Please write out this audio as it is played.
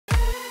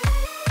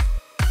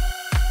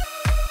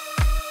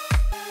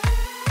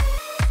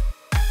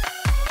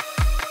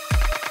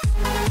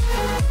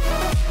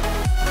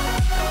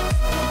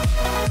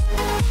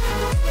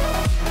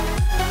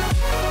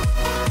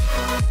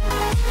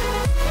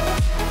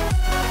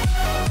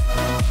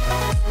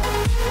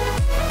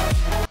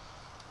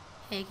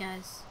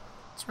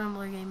It's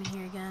Rumbler Gaming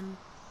here again,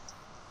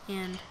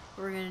 and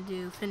we're gonna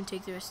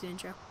take the rest of the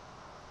intro.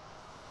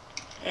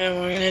 And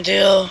we're gonna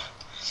do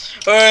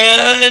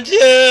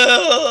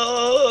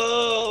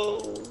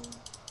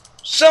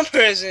some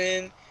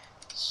prison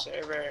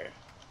server.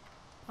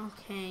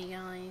 Okay,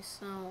 guys.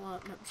 So, no,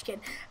 I'm just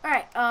kidding. All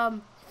right.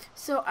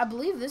 So I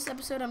believe this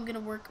episode I'm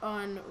gonna work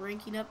on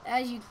ranking up.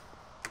 As you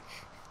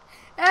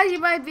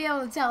might be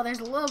able to tell, there's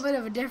a little bit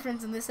of a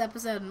difference in this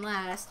episode and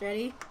last.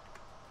 Ready?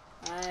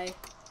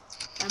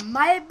 I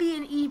might be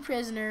an E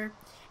prisoner,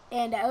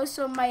 and I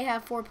also might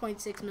have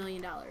 $4.6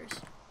 million.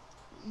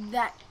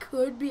 That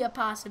could be a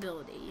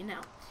possibility, you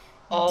know.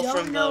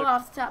 Don't know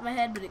off the top of my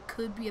head, but it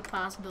could be a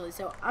possibility.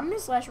 So I'm gonna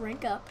slash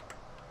rank up.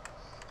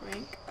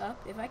 Rank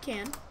up if I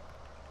can.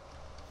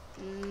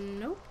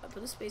 Nope, I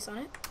put a space on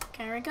it.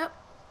 Can I rank up?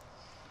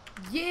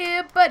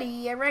 Yeah,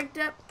 buddy, I ranked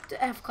up to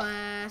F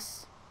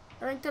class.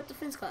 I ranked up to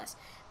Finn's class.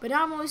 But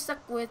now I'm always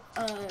stuck with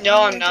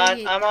No, I'm not.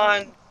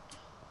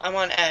 I'm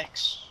on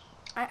X.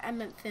 I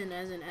meant Finn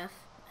as in F.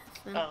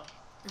 Finn. Oh.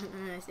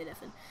 I said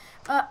F.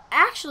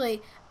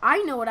 Actually,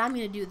 I know what I'm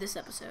gonna do this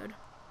episode.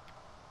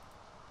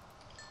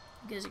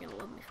 You guys are gonna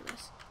love me for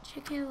this.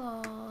 Chicken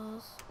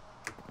laws.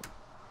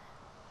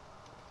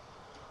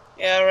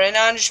 Yeah, right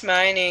now I'm just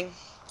mining.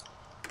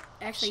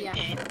 Actually,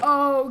 yeah.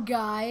 Oh,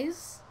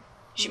 guys.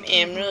 Some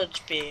emeralds,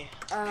 be.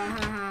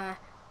 I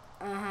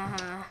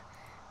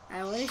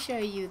want to show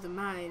you the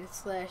mine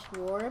 /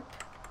 warp.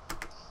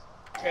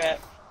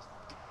 Crap.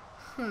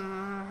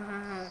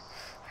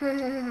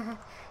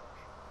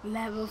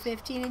 Level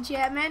 15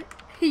 enchantment?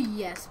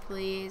 Yes,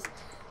 please.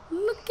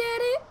 Look at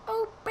it.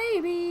 Oh,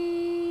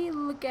 baby.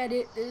 Look at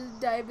it. There's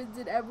diamonds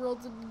and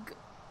emeralds and...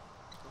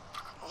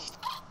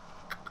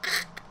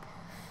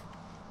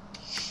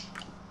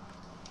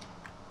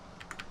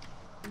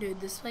 Dude,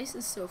 this place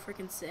is so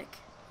freaking sick.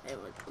 Hey,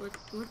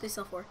 what they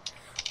sell for?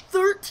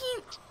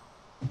 13?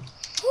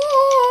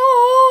 Oh,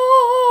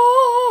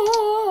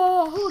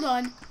 hold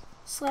on.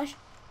 /ph.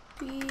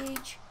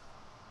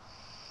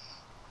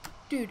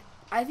 Dude,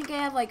 I think I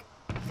have like...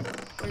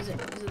 Where is it?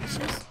 Is it this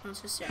chest? No,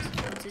 it's this chest.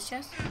 What's this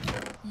chest?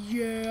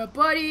 Yeah,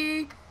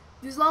 buddy!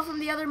 This is all from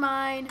the other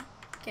mine.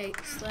 Okay,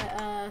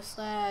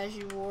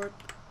 / warp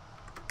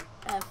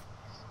F.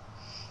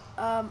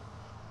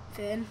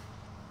 Finn.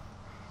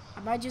 I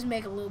might just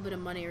make a little bit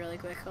of money really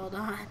quick. Hold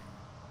on.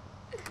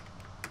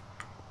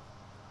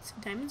 So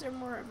diamonds are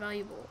more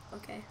valuable.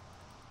 Okay.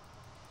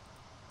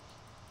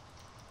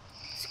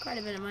 It's quite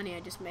a bit of money I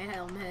just made.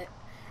 I'll admit.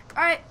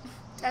 Alright.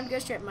 Time to go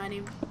strip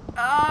mining.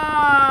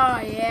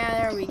 Oh,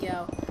 yeah. There we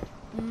go.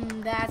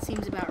 That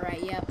seems about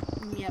right. Yep.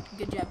 Yep.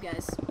 Good job,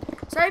 guys.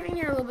 Sorry if you can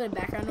hear a little bit of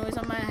background noise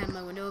on mine. I have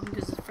my window open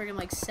because it's freaking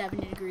like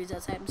 70 degrees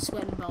outside. I'm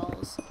sweating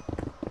balls.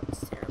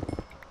 It's terrible.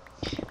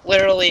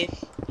 Literally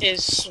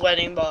is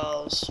sweating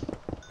balls.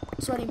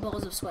 Sweating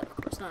balls of sweat, of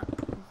course, not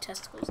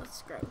testicles.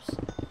 That's gross.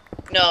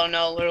 No,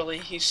 literally,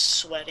 he's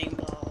sweating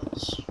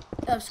balls.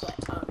 Of sweat,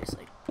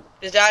 obviously.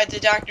 The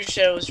doctor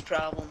said it was a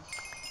problem.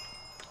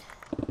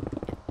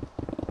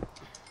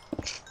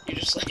 You're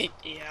just like,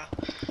 yeah.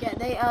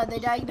 Yeah, they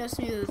diagnosed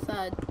me with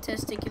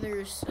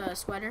testicular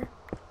sweater.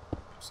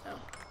 So.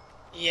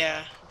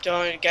 Yeah,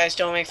 don't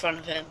make fun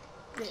of him.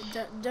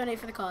 Yeah, donate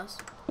for the cause.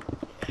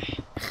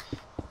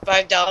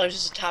 $5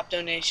 is the top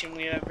donation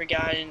we've ever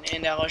gotten,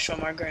 and that was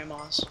from our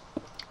grandmas.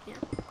 Yeah.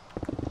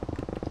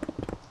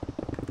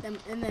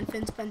 And then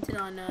Finn spent it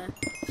on the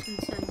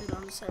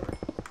server.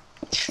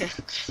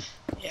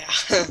 Yeah.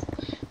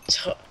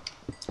 So,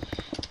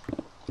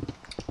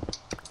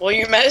 well,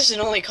 your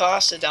medicine only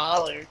costs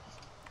 $1.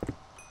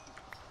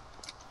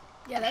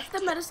 Yeah, that's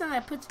the medicine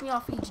that puts me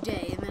off each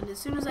day, and then as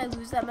soon as I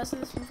lose that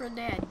medicine for a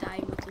day, I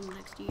die within the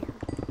next year.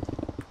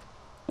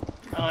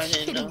 Oh, I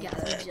didn't know guys,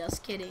 that. I'm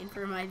just kidding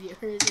for my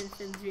viewers and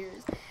Finn's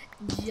viewers.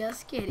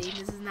 Just kidding.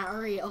 This is not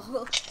real.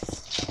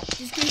 Just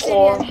in case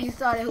any of you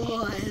thought it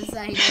was.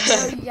 I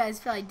know you guys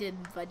probably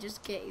didn't, but just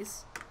in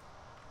case.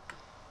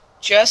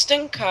 Just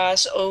in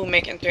case,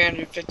 making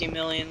 350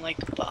 million like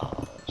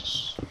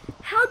balls.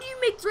 How do you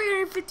make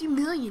 350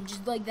 million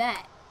just like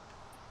that?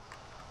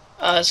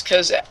 It's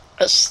because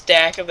a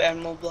stack of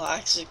emerald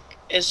blocks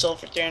is sold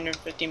for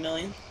 350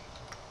 million.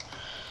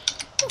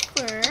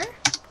 Super.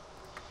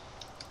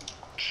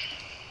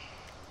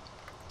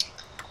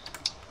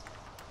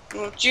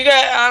 Well,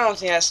 I don't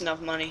think that's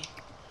enough money.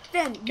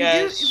 Finn,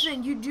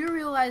 you do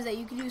realize that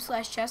you can do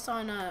 /chest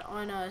on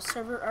a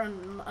server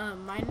on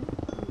mine,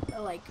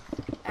 like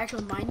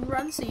actual mining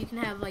runs, so you can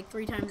have like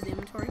 3 times the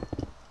inventory.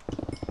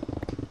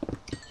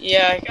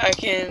 Yeah, I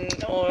can.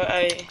 Or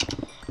I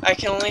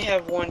can only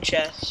have 1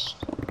 chest.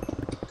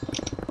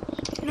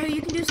 No,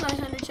 you can do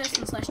 /hunter chest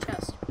and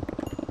 /chest.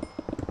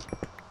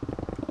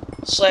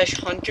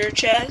 /hunter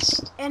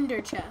chest. Ender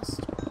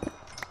chest.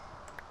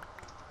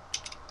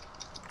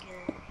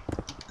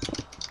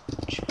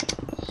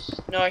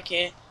 No, I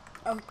can't.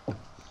 Oh.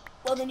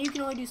 Well, then you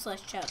can only do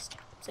 /chest.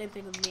 Same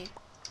thing with me.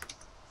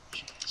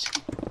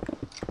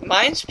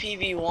 Mine's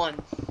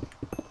PV1.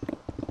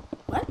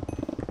 What?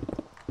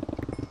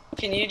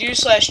 Can you do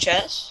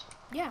 /chest?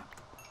 Yeah.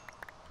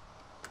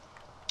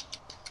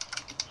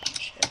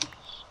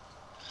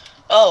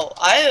 Oh,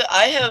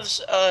 I have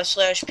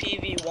slash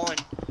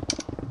PV1.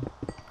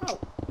 Oh,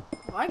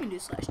 well, I can do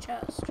slash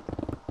chest.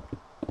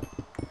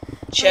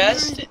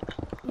 Chest.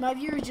 My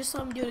viewers just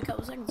saw me do it a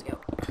couple seconds ago.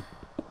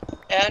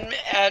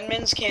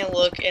 Admins can't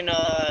look in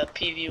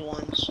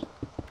PV1s,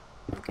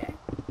 Okay.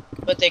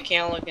 but they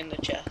can look in the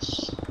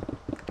chests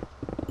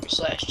or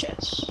slash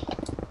chests.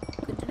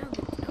 Good to know.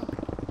 Good to know.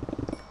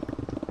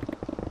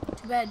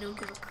 Too bad I don't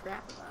give a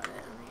crap about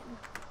it. I mean,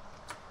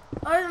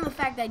 other than the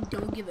fact that I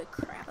don't give a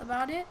crap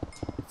about it,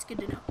 it's good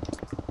to know.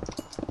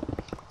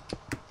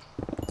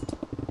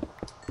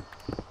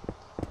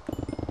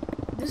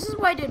 This is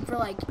what I did for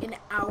like an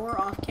hour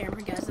off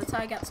camera, guys. That's how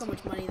I got so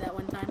much money that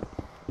one time.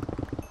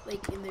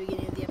 Like in the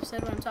beginning of the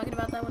episode when I'm talking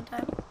about that one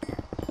time. Yeah,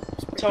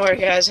 Don't worry,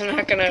 guys. I'm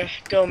not gonna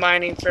go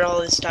mining for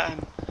all this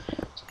time.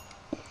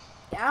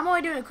 Yeah, I'm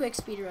only doing a quick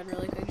speed run,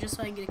 really quick, just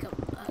so I can get a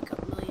couple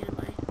million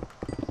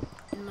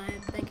in my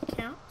bank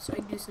account, so I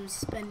can do some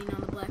spending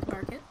on the black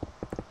market.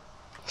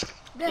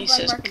 There's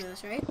black market in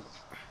this, right?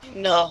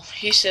 No,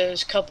 he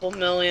says couple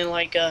million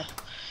like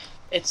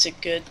it's a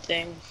good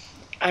thing.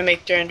 I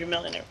make 300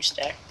 million every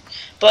stack,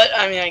 but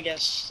I mean I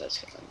guess that's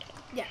kind of dumb.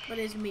 Yeah, but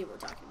it's me we're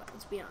talking about.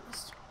 Let's be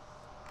honest.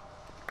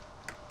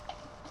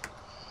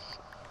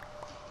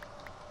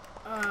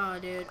 Oh,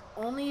 dude.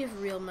 Only if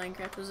real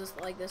Minecraft was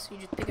just like this, you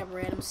just pick up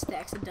random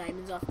stacks of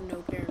diamonds off for no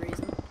apparent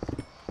reason.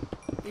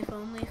 If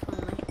only, if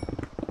only.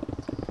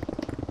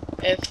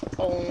 If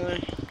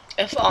only.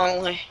 If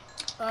only.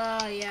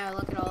 Oh, yeah,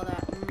 look at all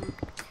that.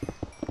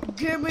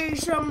 Give me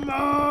some more!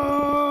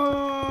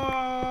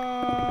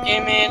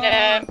 Give me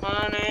that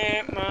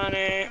money,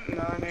 money,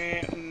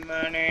 money,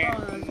 money,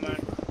 money.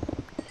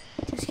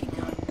 Just keep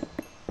going.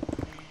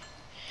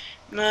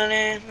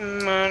 Money,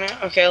 money.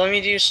 Okay, let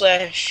me do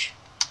slash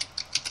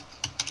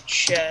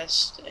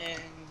chest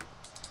and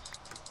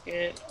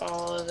get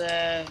all of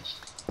that.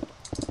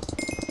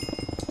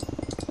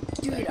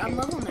 Dude, I'm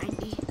level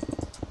 90.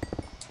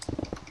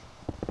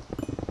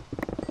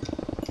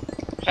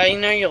 How do you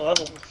know your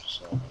level?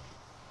 So.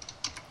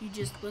 You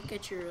just look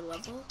at your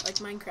level, like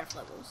Minecraft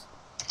levels.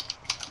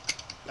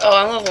 Oh,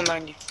 I'm level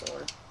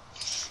 94.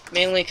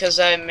 Mainly because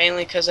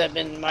I've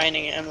been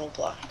mining emerald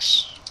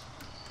blocks.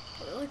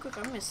 Really quick,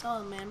 I'm gonna sell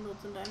them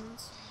emeralds and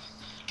diamonds.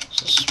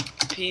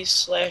 Just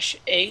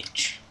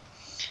P/H.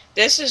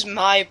 This is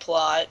my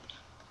plot.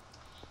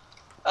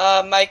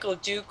 Michael,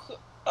 do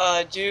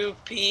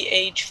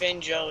PH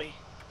Finn Joey.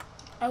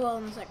 I will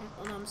in a second.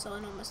 Oh no, I'm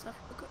selling all my stuff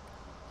real quick.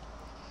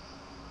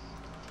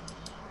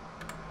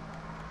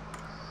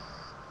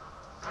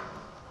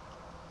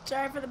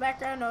 Sorry for the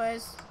background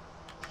noise.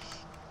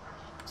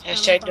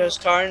 Hashtag those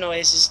car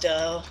noises,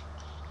 though.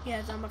 Yeah,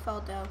 it's not my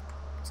fault though.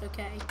 It's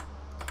okay.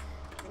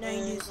 Now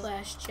you do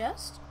slash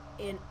chest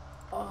and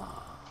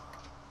all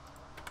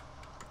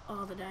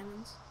the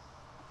diamonds.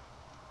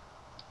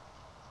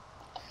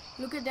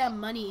 Look at that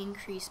money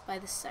increase by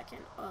the second.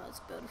 Oh, it's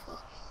beautiful.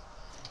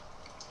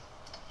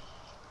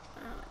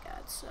 Oh my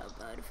god, so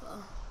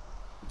beautiful.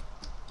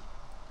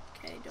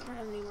 Okay, don't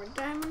have any more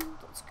diamonds.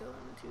 Let's go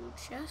into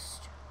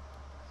chest.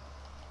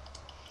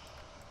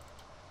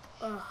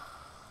 Oh,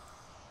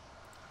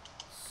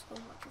 so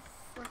much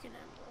freaking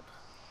emerald.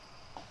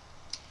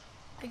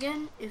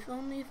 Again, if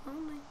only, if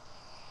only. I'm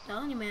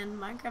telling you, man,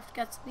 Minecraft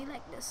got to be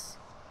like this.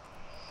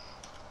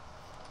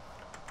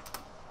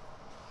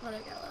 What I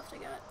got left? I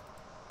got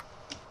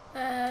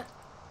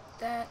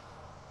that.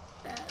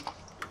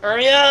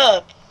 Hurry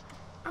up!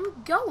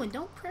 I'm going.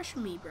 Don't pressure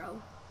me,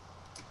 bro.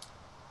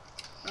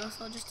 Or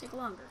else I'll just take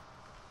longer.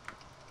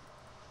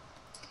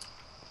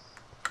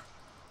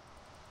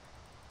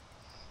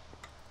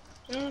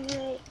 Yeah,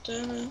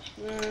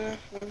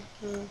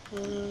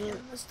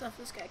 the stuff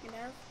this guy can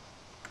have.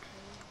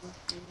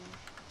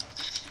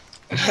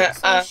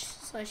 Right,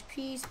 slash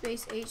P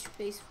space H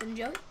space Finn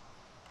Joey.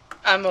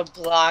 I'm a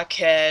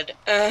blockhead.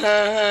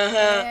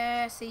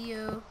 Yeah, see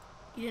you.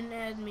 You didn't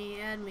add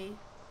me. Add me.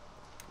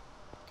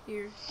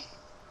 Here.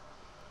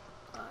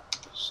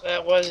 So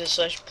that was a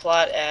slash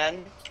plot add.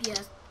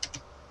 Yes.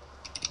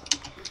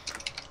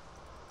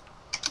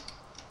 I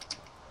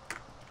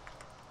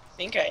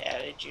think I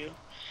added you.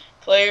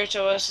 Player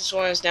to us, this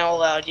one is now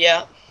allowed.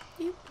 Yeah.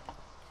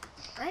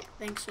 Alright,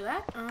 thanks for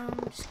that.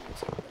 Just gonna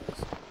take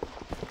this.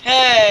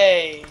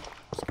 Hey!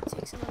 Just gonna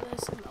take some of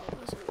this and all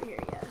this over here,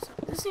 guys.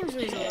 This seems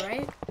reasonable,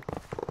 right?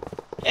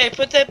 Hey,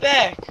 put that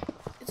back.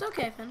 It's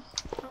okay, Finn.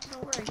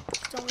 Don't worry.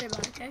 Just don't worry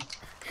about it, okay?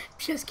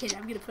 Just kidding.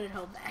 I'm gonna put it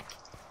all back.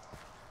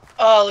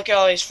 Oh, look at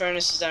all these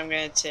furnaces I'm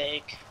gonna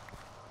take.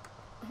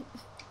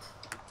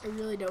 I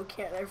really don't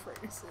care. They're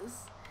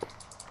furnaces.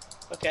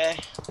 Okay.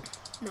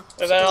 No.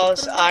 What about all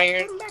this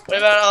iron? What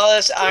about all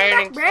this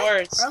iron and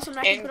quartz Or else I'm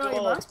not gonna and put all your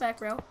gold? blocks back,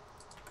 bro.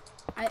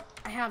 I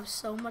have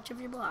so much of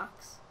your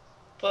blocks.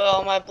 Put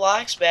all my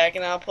blocks back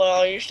and I'll put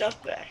all your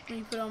stuff back.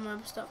 You put all my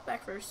stuff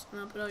back first,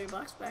 and I'll put all your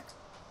blocks back.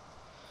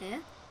 Yeah?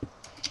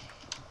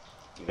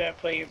 You better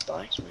put your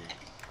blocks back.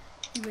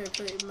 You better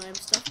put my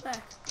stuff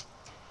back.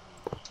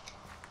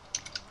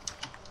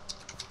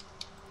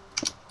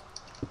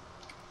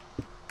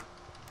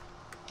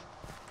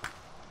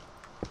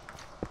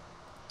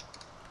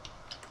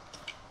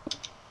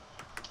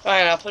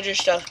 Fine, I'll put your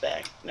stuff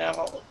back. Now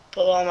I'll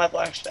put all my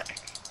blocks back.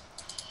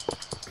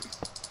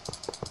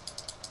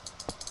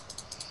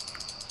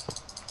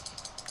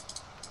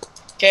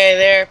 Okay,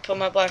 there. Put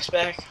my blocks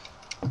back.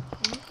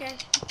 Okay.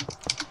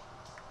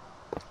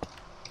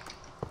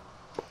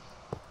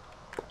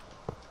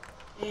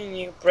 And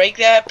you break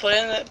that.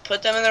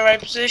 Put them in the right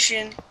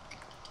position.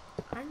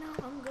 I know.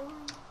 I'm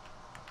going.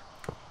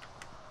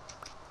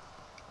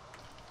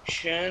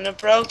 Shouldn't have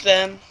broke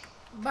them.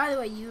 By the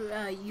way, you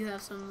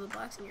have some of the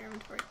blocks in your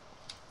inventory.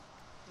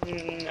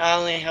 I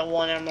only have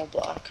one emerald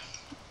block.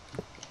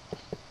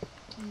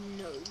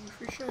 No, you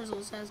for sure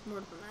Zulz has more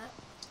than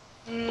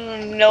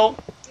that.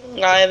 Nope.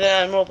 I have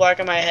an emerald block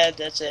on my head.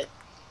 That's it.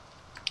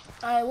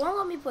 It won't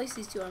let me place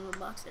these 2 emerald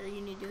blocks there.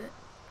 You need to do it.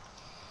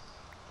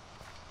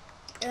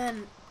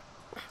 And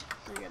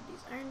I grab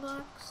these iron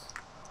blocks.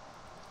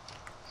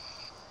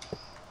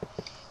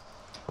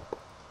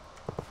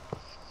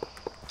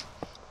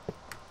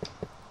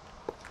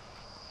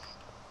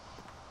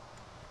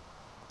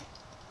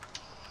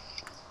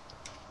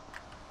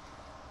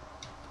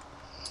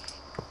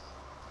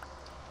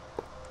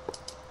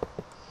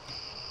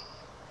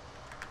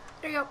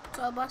 There you go. That's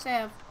all the blocks I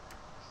have.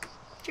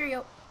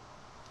 Cheerio.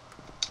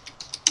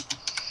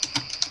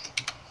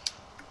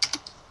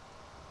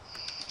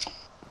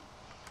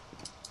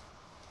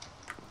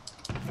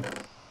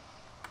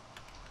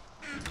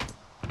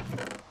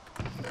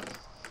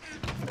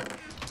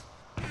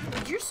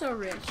 Dude, you're so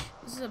rich.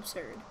 This is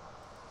absurd.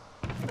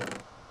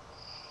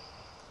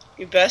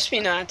 You best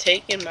be not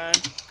taking mine.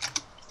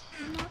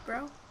 I'm not,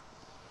 bro.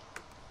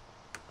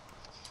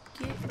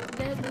 Get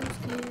that loose,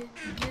 kid.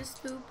 You're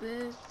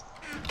stupid.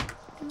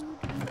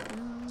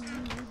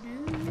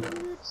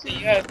 So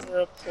you have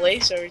to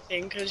replace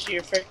everything because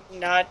you're freaking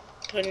not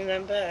putting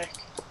them back.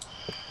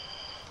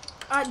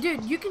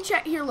 Dude, you can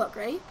check here. Look,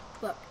 right?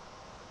 Look.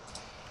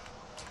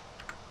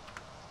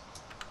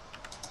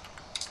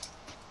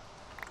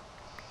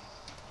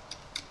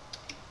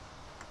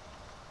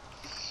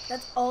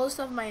 That's all the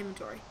stuff in my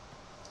inventory.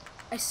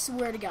 I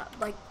swear to God.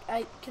 Like,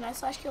 can I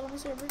slash kill on the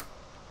server?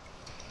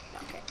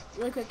 Okay.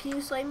 Really quick, can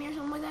you slay me or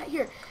something like that?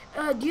 Here.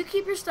 Do you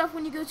keep your stuff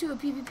when you go to a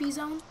PvP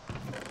zone?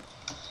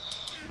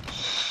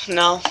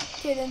 No.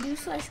 Okay, then do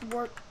slash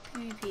warp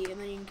PvP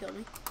and then you can kill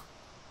me.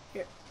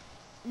 Here.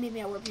 Meet me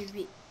at warp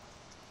PvP.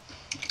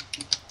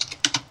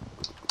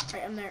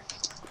 Alright, I'm there.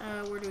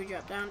 Where do we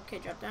drop down? Okay,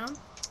 drop down.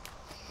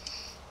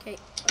 Okay,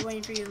 I'm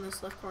waiting for you in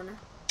this left corner.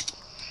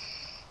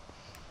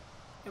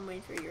 I'm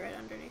waiting for you right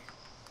underneath.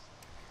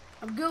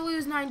 I'm gonna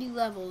lose 90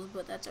 levels,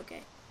 but that's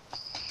okay.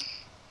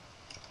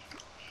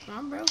 Come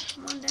on, bro.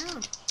 Come on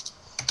down.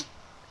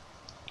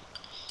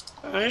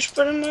 I'm just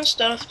putting my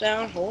stuff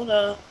down. Hold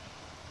up.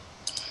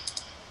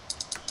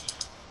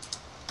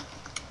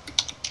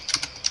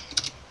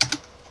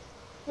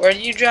 Where do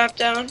you drop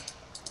down?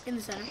 In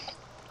the center.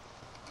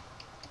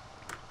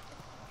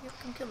 Yep,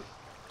 come kill me.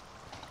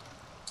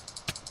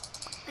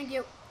 Thank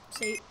you.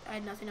 See, I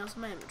had nothing else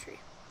in my inventory.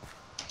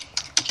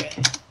 Okay.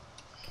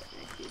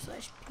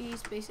 Q/P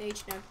space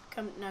H.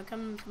 Now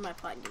come to my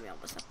plot and give me all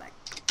my stuff back.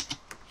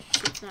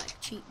 Shit's not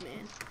cheap,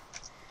 man.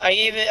 I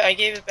gave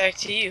it back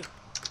to you.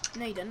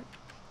 No, you didn't.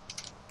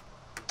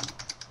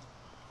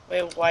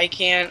 Wait, why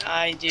can't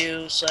I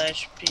do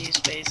 /P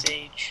space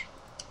H?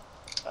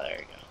 Oh, there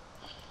we go.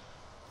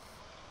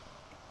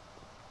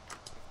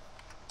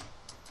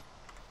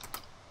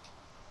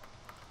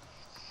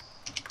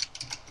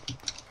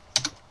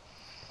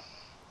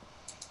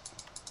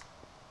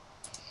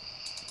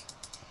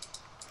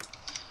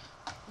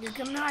 Just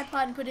come to my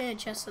plot and put it in a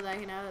chest so that I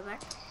can have it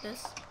back.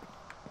 This.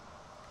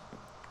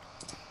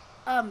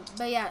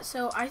 But yeah,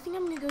 so I think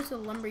I'm gonna go to the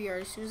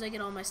lumberyard as soon as I get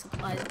all my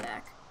supplies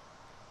back.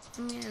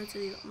 I'm gonna go to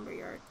the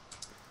lumberyard.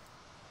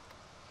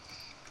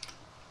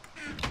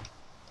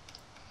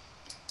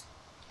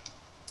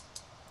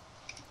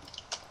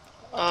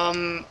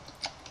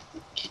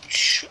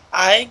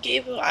 I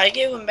gave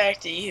them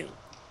back to you.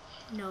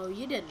 No,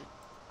 you didn't.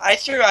 I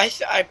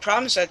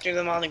promise I threw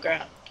them on the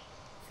ground.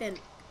 Finn.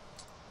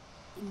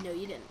 No,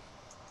 you didn't.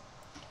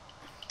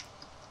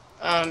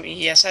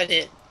 Yes, I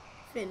did.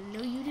 Finn,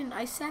 no, you didn't.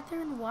 I sat there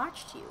and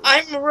watched you.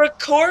 I'm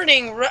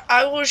recording.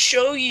 I will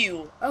show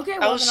you. Okay,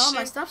 well, then all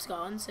my stuff's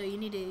gone, so you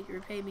need to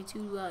repay me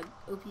 2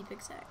 OP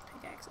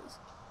pickaxes.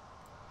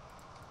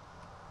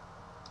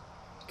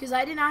 Because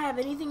I did not have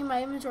anything in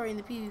my inventory in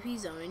the PvP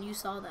zone, and you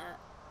saw that.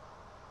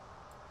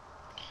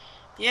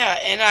 Yeah,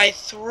 and I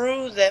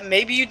threw that.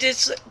 Maybe you did.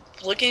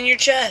 Look in your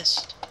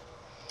chest.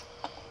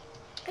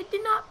 I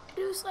did not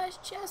do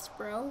 /chest,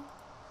 bro.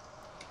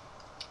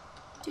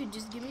 Dude,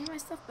 just give me my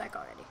stuff back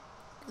already.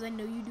 Because I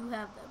know you do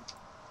have them.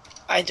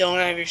 I don't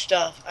have your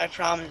stuff. I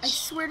promise. I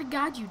swear to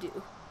God you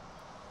do.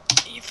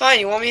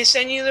 Fine, you want me to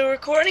send you the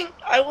recording?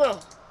 I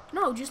will.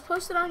 No, just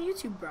post it on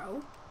YouTube,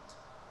 bro.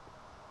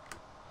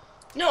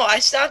 No, I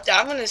stopped it.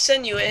 I'm gonna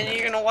send you it, and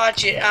you're gonna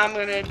watch it. I'm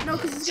gonna. No,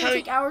 because it's gonna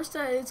take hours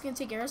to. It's gonna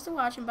take hours to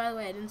watch. And by the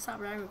way, I didn't stop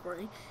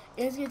recording.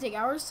 It's gonna take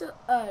hours to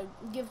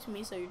give to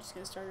me. So you're just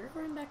gonna start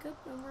recording back up,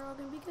 and we're all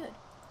gonna be good.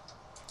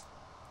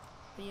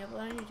 When you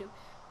upload on YouTube.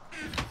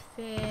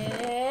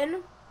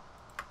 Finn.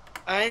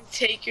 I didn't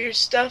take your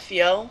stuff,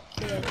 yo.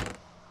 Finn.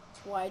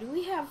 Why do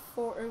we have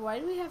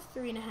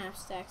 3.5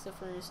 stacks of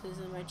furnaces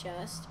in my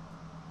chest?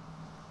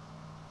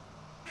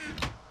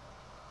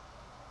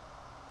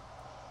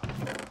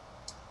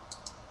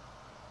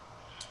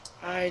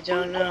 I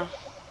don't know.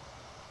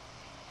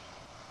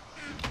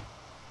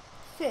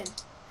 Finn,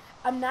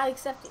 I'm not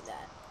accepting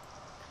that.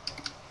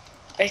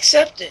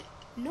 Accept it.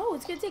 No,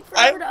 it's gonna take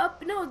forever to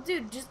up. No,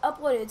 dude, just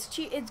upload it. It's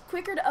cheap. It's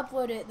quicker to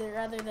upload it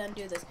rather than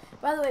do this.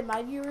 By the way,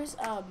 my viewers,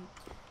 I'm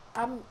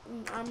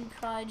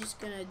probably just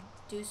gonna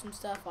do some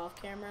stuff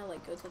off camera,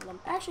 like go to the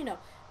Actually, no,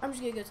 I'm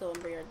just gonna go to the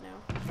lumberyard now.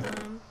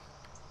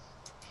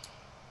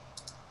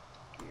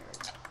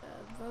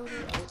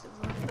 Voter. I'll get the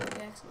voter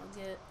pickaxe, and I'll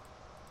get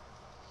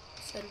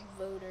set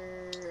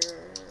voter.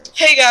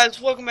 Hey guys,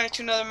 welcome back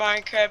to another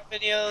Minecraft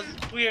video.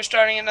 We are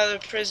starting another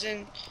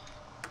prison.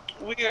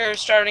 We are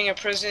starting a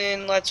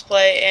prison let's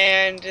play,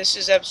 and this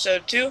is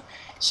episode 2.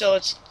 So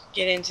let's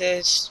get into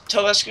this.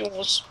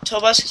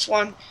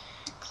 Tobuscus1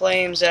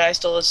 claims that I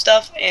stole his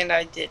stuff, and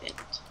I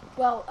didn't.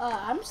 Well,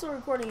 I'm still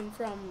recording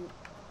from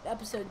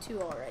episode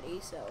 2 already,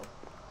 so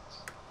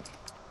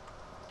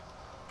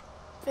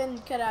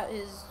Finn cut out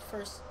his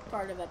first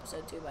part of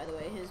episode 2, by the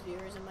way, his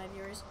viewers and my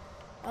viewers.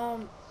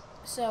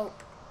 So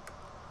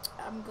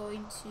I'm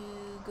going to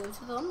go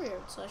to the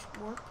lumberyard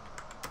 /warp.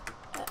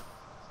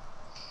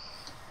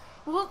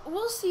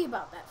 We'll see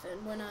about that,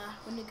 Finn, when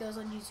it goes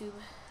on YouTube.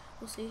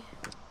 We'll see.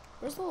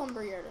 Where's the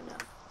lumberyard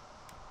enough?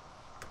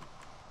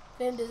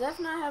 Finn, does F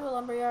not have a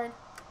lumberyard?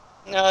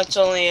 No, it's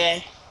only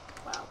A.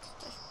 Wow.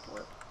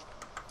 /warp.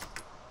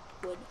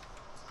 Wood.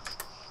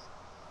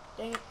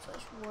 Dang it.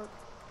 /warp.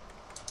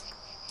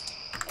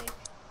 Okay.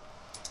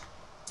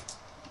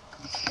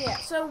 Yeah.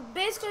 So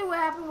basically, what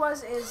happened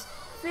is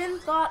Finn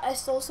thought I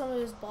stole some of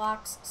his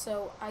blocks,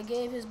 so I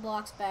gave his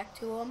blocks back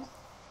to him.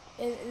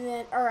 And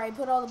then, or I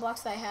put all the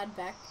blocks that I had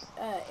back,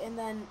 and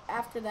then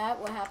after that,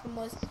 what happened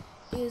is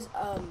he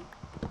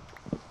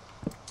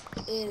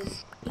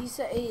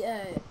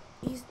said,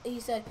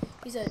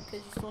 because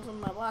you stole some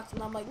of my blocks,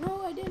 and I'm like,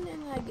 no, I didn't,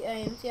 and I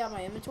emptied out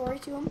my inventory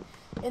to him,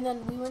 and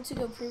then we went to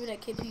go prove it at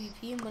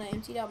KPVP, and when I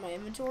emptied out my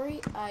inventory,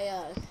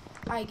 I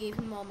gave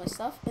him all my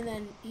stuff, and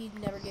then he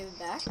never gave it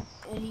back,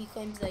 and he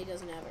claims that he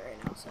doesn't have it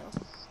right now, so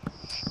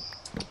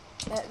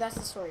that's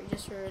the story,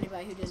 just for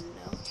anybody who didn't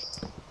know.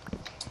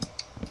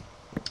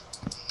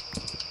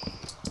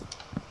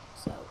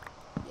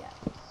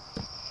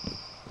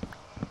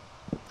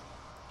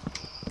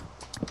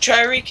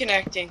 Try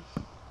reconnecting.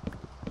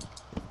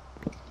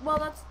 Well,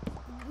 that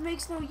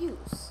makes no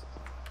use.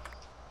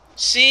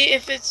 See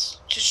if it's...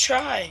 Just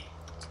try.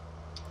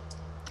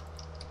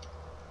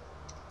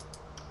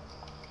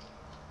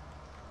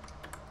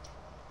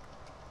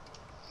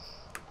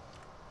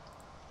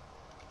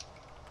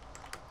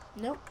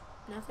 Nope,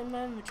 nothing in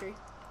my inventory.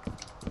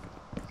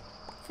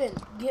 Finn,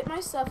 get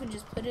my stuff and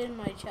just put it in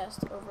my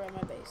chest over at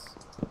my base.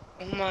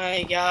 Oh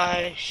my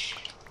gosh.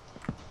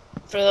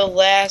 For the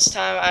last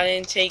time, I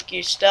didn't take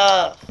your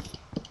stuff.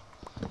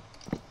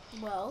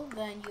 Well,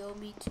 then you owe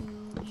me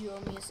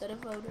a set of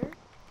voter,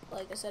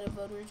 like a set of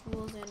voter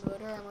tools and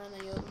voter armor, and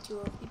then you owe me 2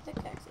 OP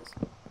pickaxes.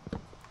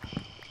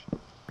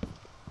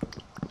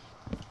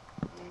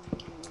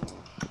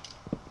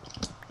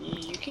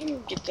 You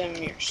can get them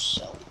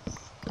yourself.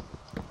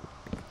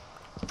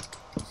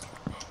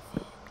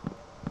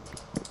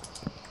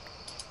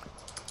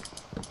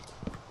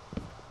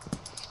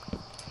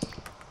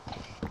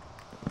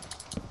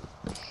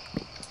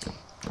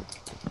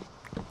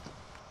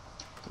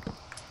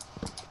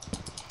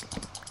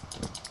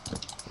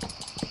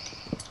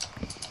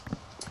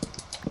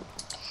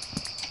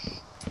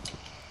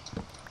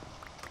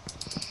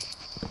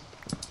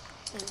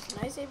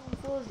 Nice April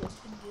Fool's joke,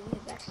 and giving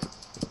it back now.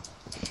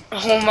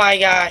 Oh my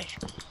gosh.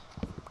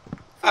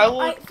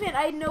 Finn,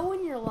 I know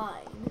when you're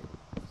lying.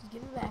 Just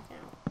give it back now.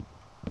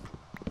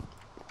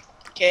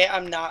 Okay,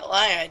 I'm not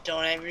lying. I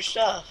don't have your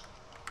stuff.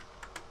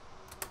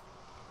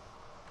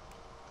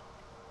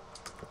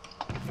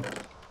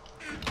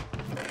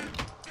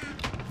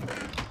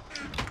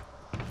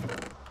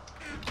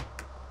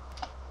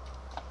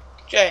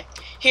 Okay,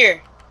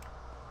 here.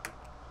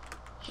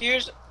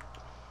 Here's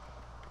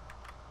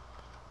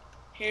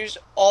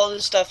all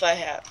the stuff I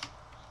have.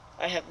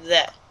 I have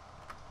that.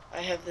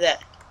 I have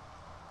that.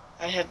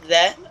 I have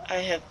that. I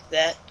have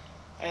that.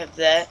 I have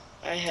that.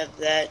 I have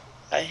that.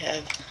 I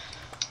have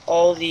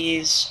all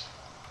these.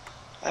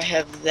 I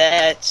have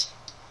that.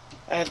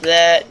 I have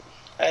that.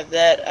 I have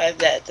that. I have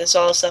that. That's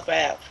all the stuff I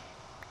have.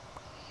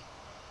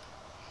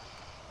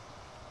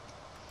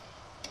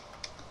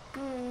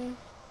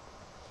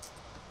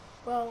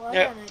 Well, I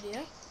got an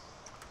idea.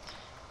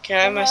 Can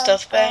I have my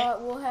stuff back?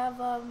 We'll have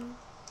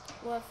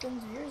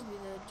Finn's viewers be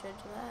the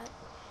judge of that.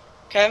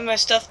 Can I have my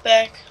stuff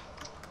back?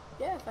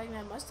 Yeah, if I can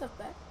have my stuff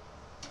back.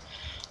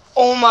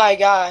 Oh my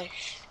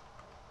gosh.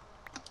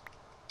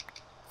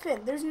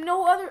 Finn, there's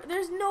no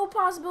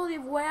possibility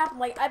of what happened.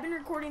 Like, I've been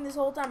recording this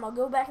whole time. I'll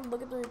go back and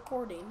look at the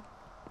recording.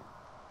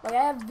 Like,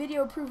 I have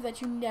video proof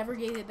that you never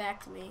gave it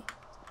back to me.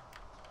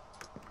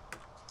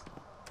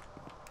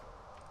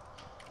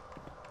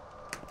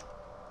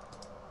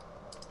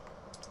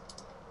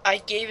 I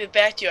gave it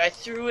back to you. I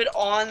threw it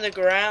on the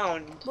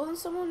ground. Well, then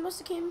someone must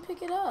have came and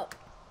picked it up.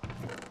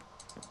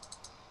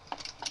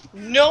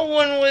 No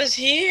one was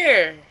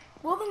here.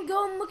 Well, then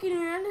go and look in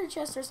your under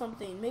chest or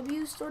something. Maybe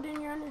you stored it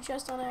in your under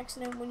chest on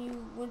accident when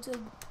you went to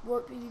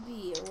Warp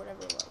PvP or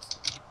whatever it was.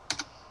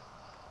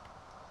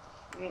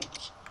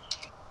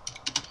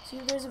 See,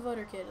 there's a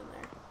voter kit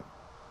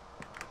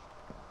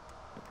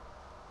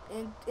in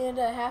there. And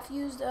a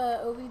half-used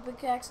OB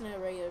pickaxe and a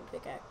regular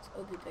pickaxe.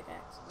 OB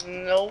pickaxe.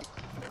 Nope.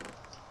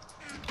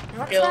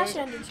 Not slash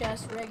ender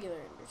chest, regular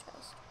ender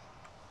chest.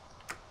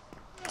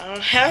 I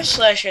don't have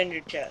slash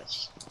ender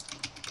chest.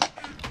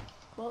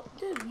 Well,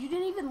 dude, you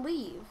didn't even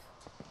leave.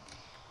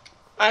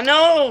 I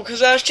know,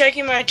 because I was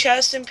checking my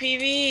chest in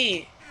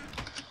PV.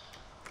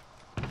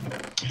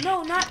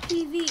 No, not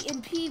PV,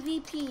 in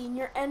PvP, in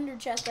your ender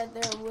chest that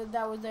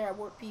was there at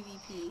Warp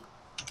PvP.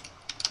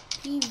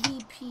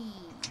 PvP.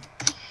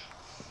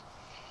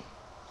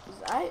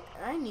 Cause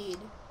I need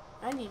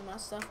my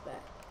stuff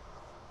back.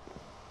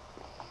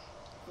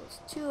 It's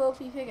 2 OP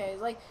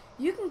pickaxes. Like,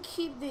 you can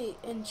keep the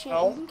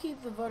enchant, you can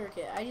keep the voter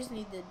kit. I just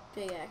need the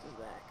pickaxes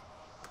back.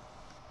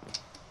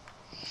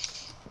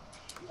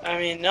 I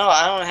mean, no,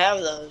 I don't have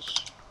those.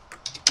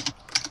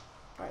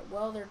 Alright,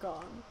 well, they're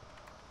gone.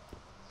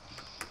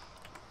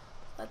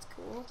 That's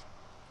cool.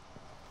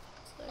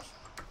 Slash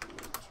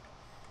page.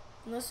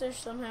 Unless they're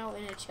somehow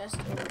in a chest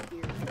over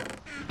here.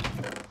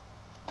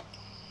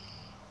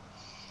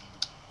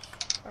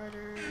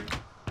 Carter.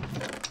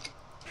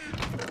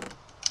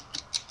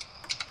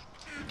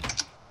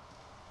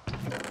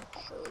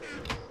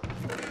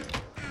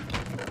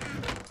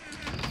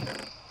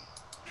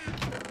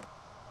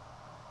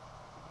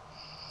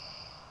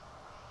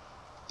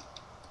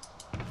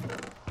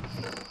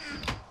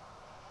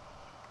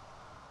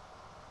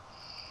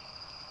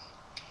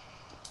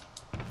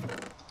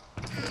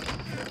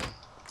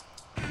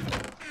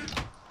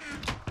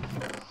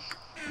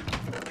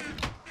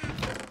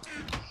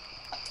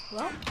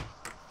 Well,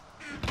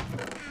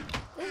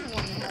 there's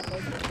one that had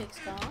those picks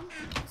gone.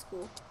 That's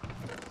cool.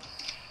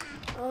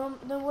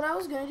 Then what I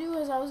was gonna do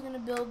is I was gonna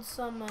build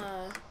some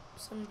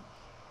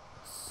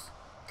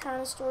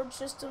kind of storage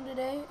system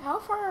today. How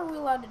far are we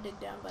allowed to dig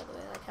down, by the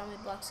way? Like, how many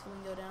blocks can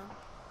we go down?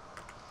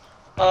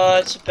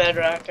 It's a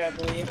bedrock, I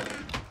believe.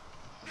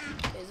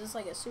 Is this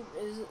like a super?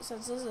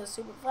 Since this is a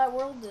super flat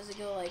world, does it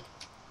go like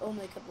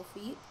only a couple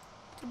feet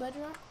to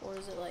bedrock, or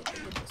is it like a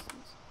good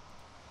distance?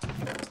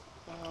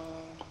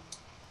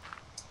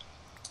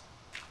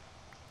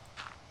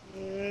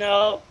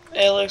 No,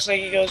 it looks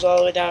like it goes all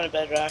the way down to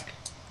bedrock.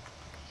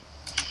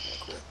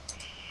 Cool.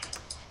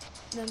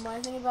 Then what I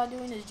think about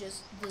doing is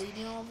just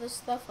deleting all this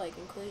stuff, like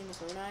including the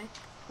Fernite.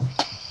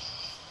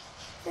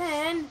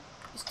 Then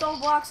you stole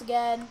blocks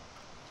again.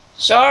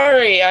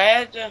 Sorry, I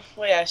had to.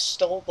 Wait, I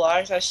stole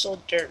blocks. I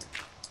stole dirt.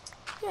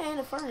 Yeah, and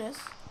a furnace.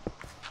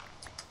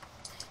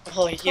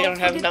 Oh, you don't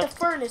have enough. The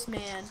furnace,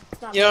 man.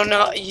 It's not you don't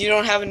know. You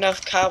don't have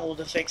enough cobble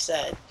to fix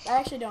that. I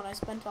actually don't. I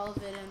spent all of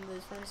it in the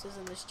furnaces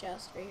in this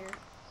chest right here.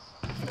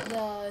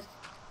 The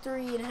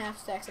 3.5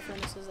 stacks of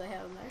furnaces I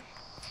have in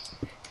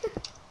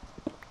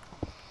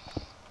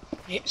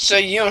there. So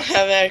you don't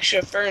have an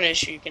extra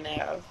furnace you can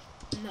have?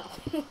 No.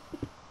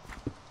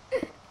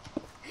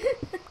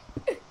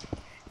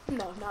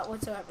 No, not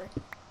whatsoever.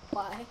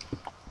 Why?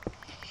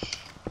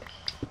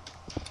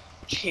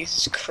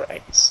 Jesus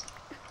Christ.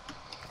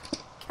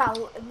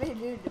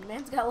 Dude, the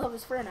man's gotta love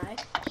his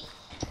Fernite.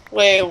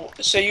 Wait,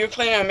 so you're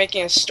planning on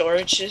making a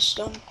storage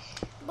system?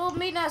 Well,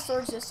 maybe not a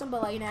storage system,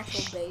 but like an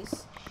actual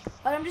base.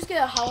 Like, I'm just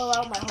gonna hollow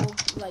out my whole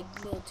like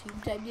little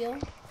tube type deal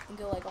and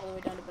go like all the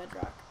way down to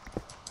bedrock.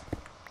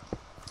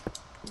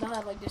 And I'll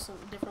have like just some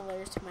different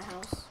layers to my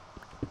house.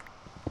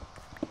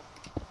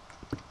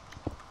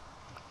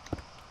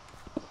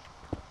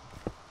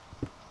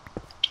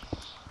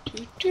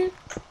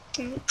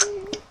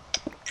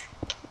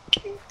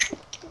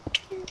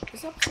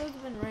 This episode's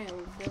been running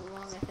a bit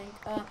long, I think.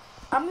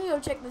 I'm gonna go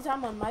check the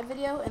time on my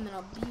video, and then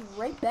I'll be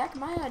right back,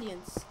 my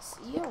audience.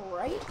 See you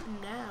right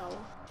now.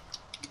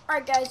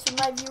 Alright guys, for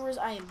my viewers,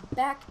 I am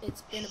back.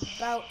 It's been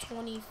about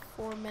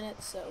 24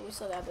 minutes, so we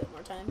still got a bit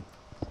more time.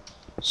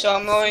 So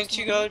I'm going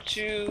to go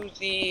to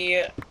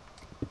the...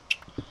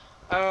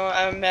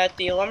 I'm at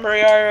the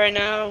lumberyard right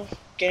now,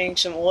 getting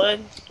some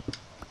wood.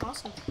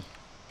 Awesome.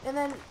 And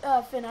then,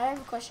 Finn, I have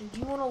a question. Do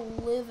you want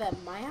to live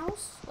at my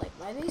house, like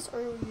my base, or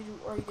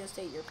are you gonna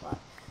stay at your plot?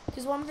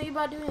 Because what I'm thinking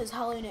about doing is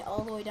hollowing it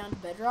all the way down to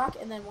bedrock,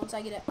 and then once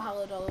I get it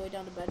hollowed all the way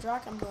down to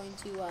bedrock, I'm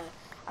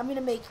gonna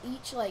make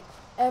each like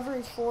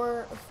every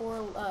four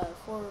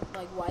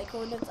like Y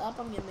coordinates up.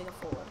 I'm gonna make a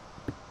 4.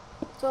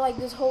 So like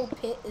this whole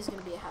pit is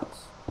gonna be a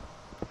house.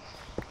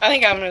 I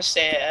think I'm gonna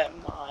stay at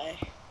my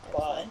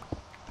plot.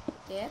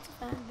 Yeah, it's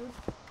fine, dude.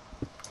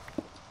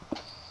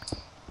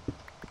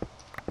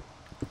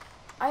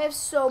 I have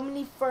so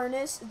many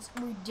furnace, it's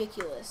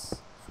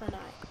ridiculous.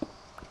 Furnace.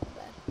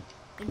 Bad.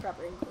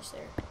 Improper English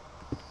there.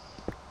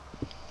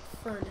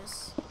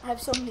 Furnace. I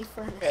have so many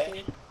furnace,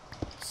 dude.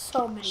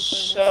 So many furnace.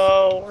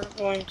 So we're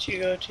going to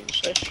go to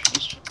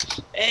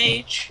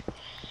 /H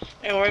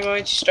And we're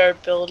going to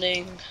start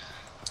building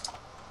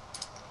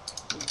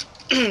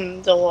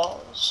the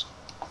walls.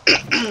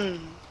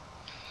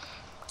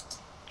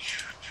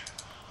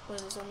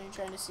 What is something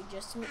trying to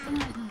suggest to me?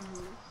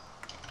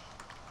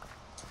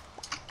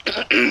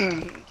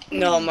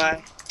 No,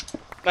 my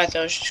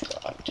throat's just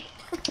clogged.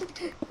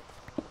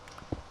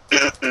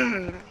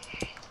 Alright.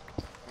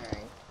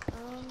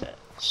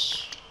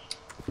 That's...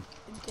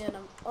 Again,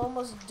 I'm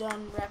almost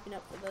done wrapping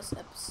up for this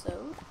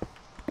episode.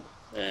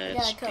 I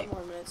Let's got a couple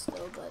more minutes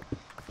still, but I'm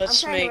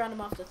let's trying to make round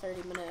them off to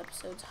 30-minute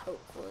episodes,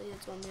 hopefully.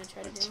 That's what I'm going to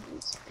try to do. 2,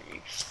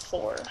 3,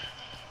 4.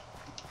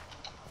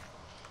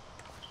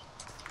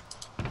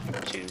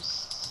 2,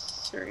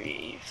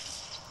 3,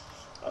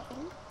 4.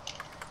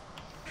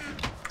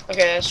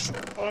 Okay, that's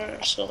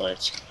 4, so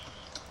let's...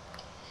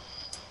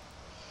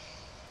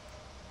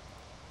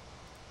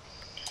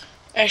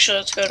 Actually,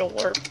 let's go to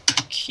warp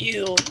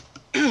Q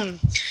and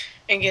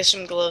get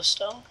some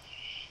glowstone.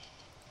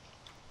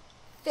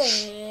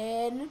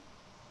 Then,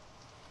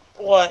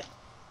 What?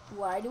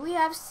 why do we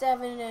have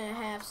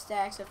 7.5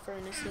 stacks of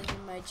furnaces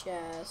in my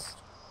chest?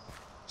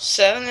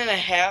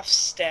 7.5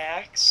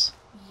 stacks?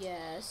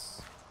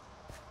 Yes.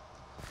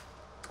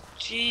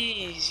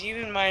 Jeez,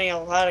 you've been mining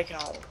a lot of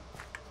cobble.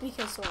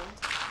 Because so.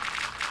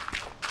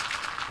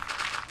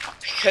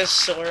 Because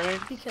Soren.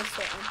 Because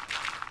so.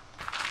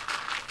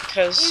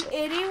 Because... If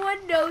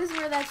anyone knows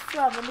where that's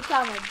from in the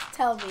comments,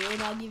 tell me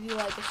and I'll give you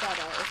like a shout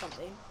out or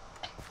something.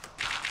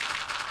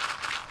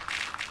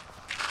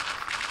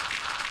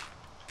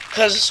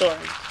 Because of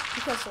Soren.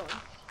 Because so.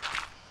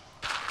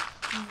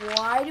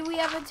 Why do we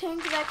have a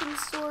tank that can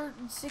store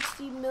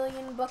 60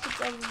 million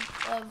buckets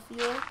of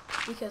fuel?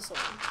 Because so.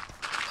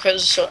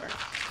 Because of Soren.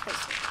 Because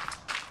so.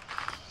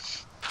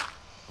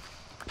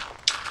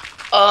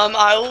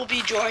 I will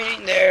be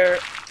joining there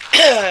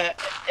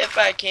if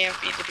I can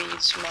feed the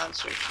bees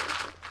monster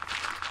server.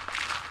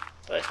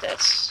 But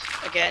that's,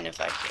 again,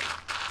 if I can.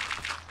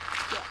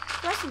 Yeah,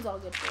 Preston's all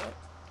good for it.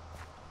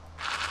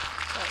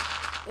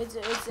 But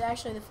it's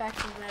actually the fact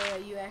of the matter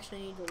that you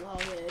actually need to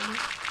log in.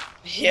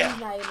 Yeah.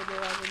 He's not able to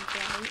log in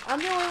currently. I'm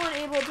the only one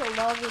able to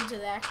log into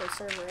the actual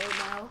server right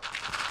now.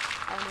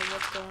 I don't know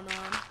what's going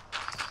on.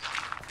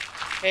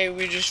 Hey,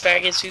 we're just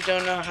faggots who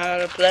don't know how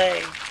to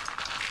play.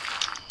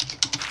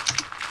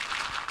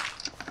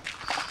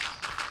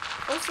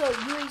 Also,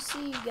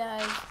 UAC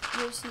guys,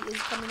 UAC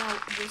is coming out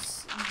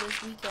this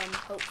weekend,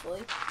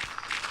 hopefully.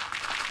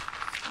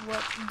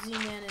 What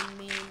Z-Man and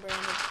me and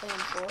Brand are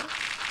playing for.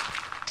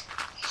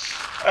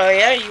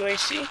 Yeah,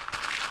 UAC.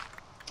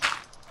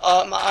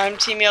 I'm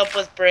teaming up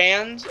with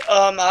Brand.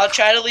 I'll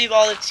try to leave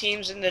all the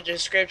teams in the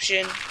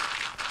description.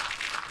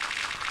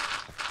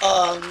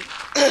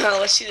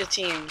 Let's see the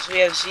teams. We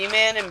have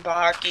Z-Man and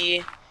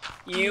Baki,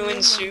 you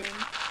and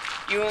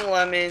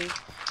Lemon.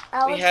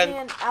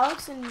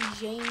 Alex and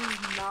James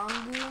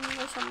Nongoon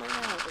or something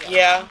like that.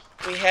 Yeah,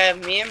 we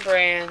have me and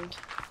Brand.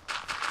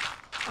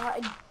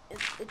 I'm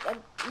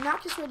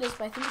not gonna swear this,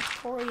 but I think it's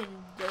Corey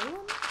and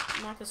Dalen.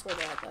 I'm not gonna swear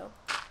that though.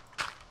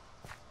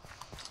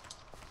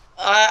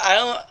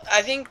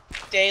 I think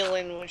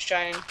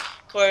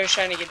Corey was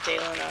trying to get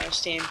Dalen on his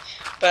team,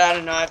 but I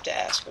don't know, I have to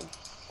ask him.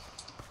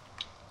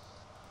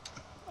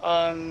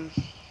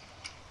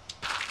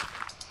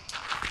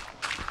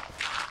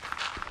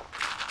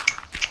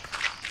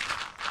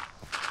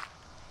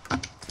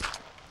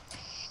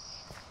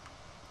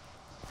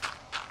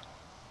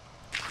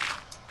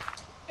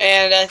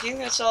 And I think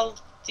that's all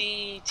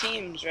the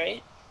teams,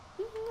 right?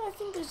 I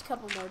think there's a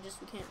couple more,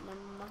 just we can't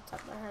remember them off the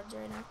top of our heads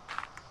right now.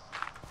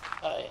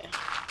 Oh, yeah.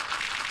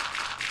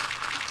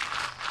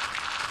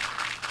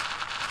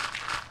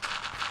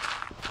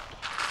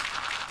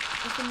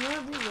 If you want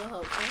to be real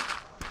helpful,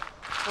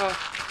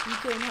 you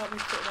can help me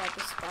put out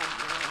the spawn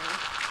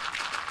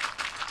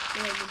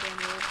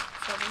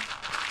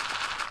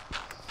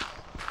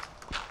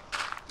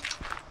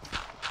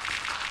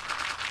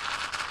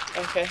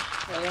Okay,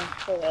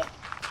 hold up.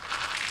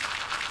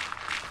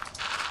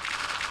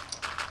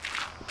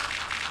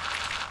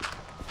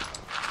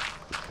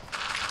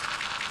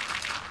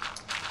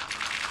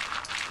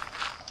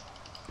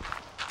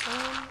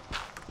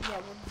 Yeah,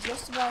 we're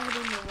just about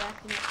hitting the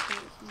wrapping up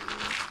point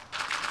here.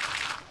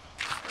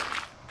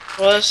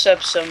 Well, this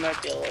episode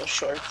might be a little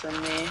short for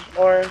me,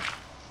 or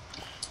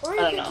you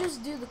could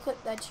just do the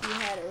clip that you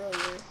had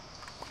earlier.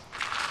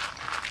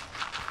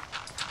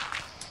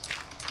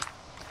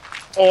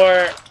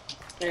 Or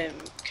it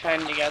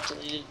kind of got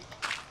deleted.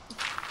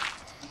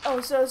 Oh,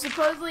 so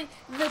supposedly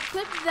the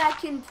clip that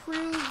can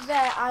prove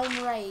that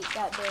I'm right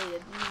got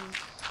deleted.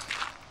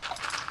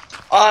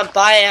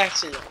 By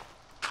accident.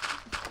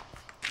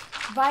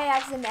 By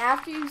accident,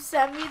 after you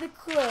sent me the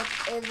clip,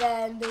 and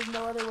then there's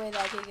no other way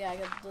that I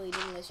got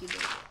deleted unless you did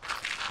it.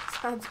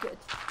 Sounds good.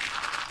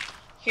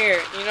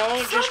 Here, you know what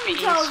would just be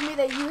easy? Something tells me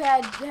that you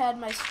had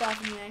my stuff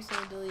and you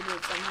accidentally deleted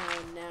it somehow,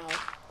 and now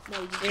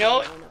you just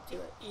own up to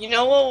it. You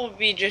know what would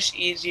be just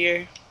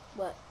easier?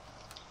 What?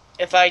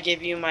 If I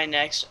give you my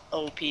next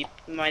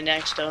my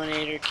next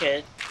donator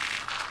kit.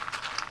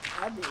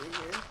 That'd be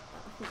easier.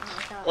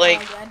 Like, I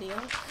like that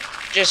deal.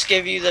 just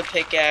give you the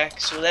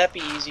pickaxe. Will that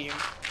be easier?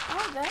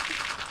 Oh, that.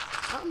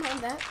 I don't mind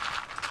that.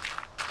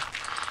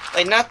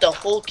 Like, not the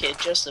whole kit,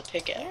 just the Yeah,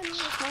 no, pickaxe.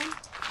 that's fine.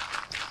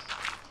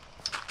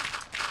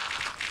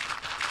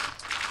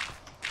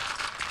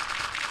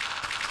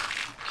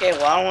 Okay,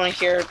 well, I don't want to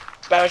hear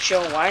about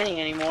your whining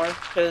anymore,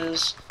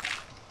 because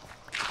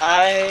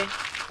I'm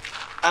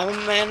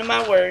a man of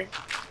my word,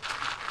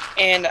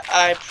 and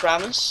I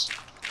promise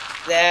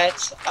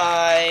that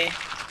I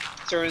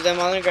threw them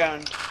on the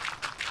ground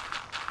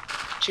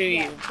to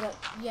Yeah, you. but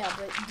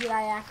did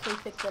I actually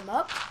pick them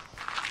up?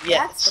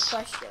 Yes. That's the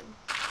question.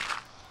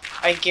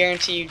 I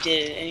guarantee you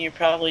did, and you're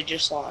probably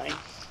just lying.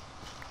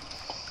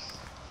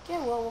 Okay,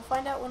 well, we'll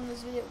find out when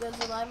this video goes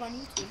live on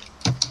YouTube.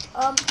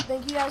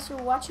 Thank you guys for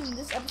watching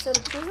this episode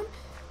of Prism.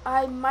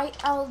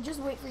 I'll just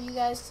wait for you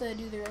guys to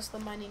do the rest of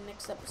the mining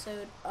next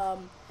episode.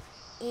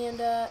 And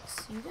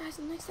see you guys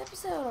in the next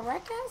episode,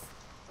 alright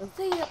guys?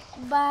 See ya.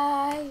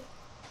 Bye.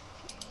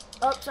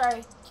 Oh,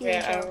 sorry. Cue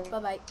intro.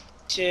 Bye-bye.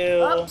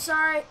 Oh,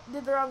 sorry.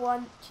 Did the wrong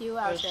one. Cue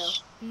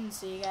outro.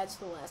 See you guys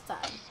for the last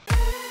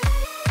time.